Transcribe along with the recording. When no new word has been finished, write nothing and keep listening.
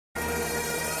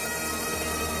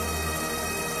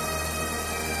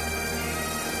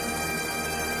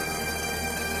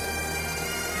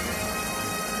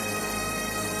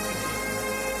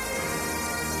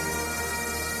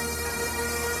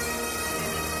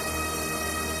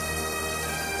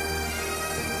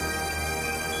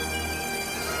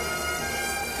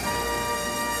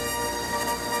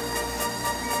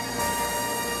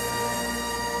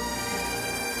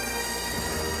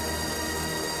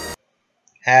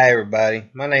Hi everybody,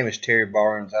 my name is Terry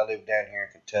Barnes. I live down here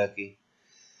in Kentucky.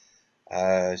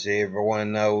 As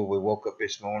everyone knows, we woke up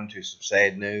this morning to some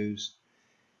sad news.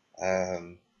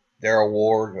 Darrell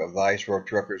Ward of the Ice Road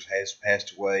Truckers has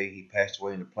passed away. He passed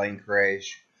away in a plane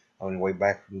crash on the way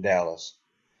back from Dallas,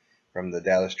 from the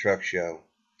Dallas Truck Show.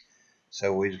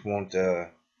 So we just want to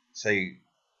say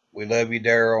we love you,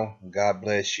 Darrell. God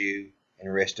bless you,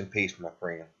 and rest in peace, my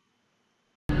friend.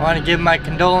 I want to give my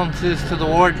condolences to the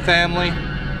Ward family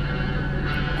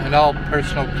and all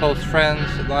personal close friends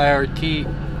at the IRT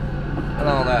and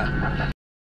all that.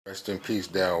 Rest in peace,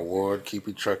 Darrell Ward. Keep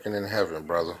you trucking in heaven,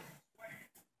 brother.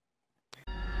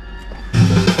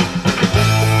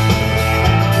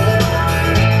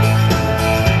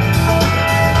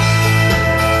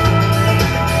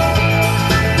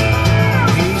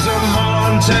 He's a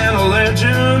Montana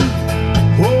legend.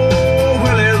 Oh,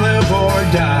 will he live or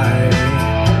die?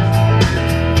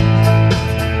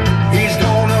 He's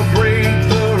gonna break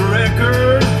the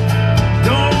record,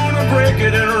 gonna break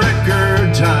it in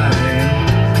record time.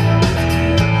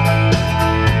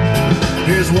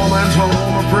 His woman's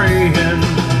home a-praying, heaven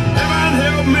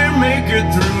help me make it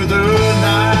through the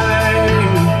night.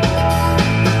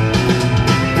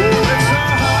 Oh, it's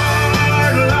a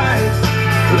hard life,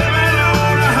 living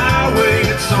on a highway.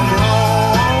 It's some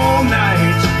long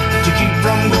nights to keep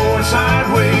from going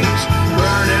sideways,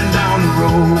 burning down the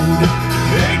road.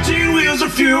 18 wheels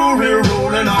of fury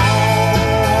rolling on.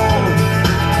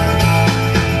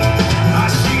 I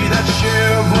see that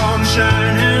Chevron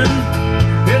shining,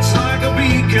 it's like a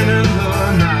beacon in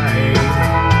the night.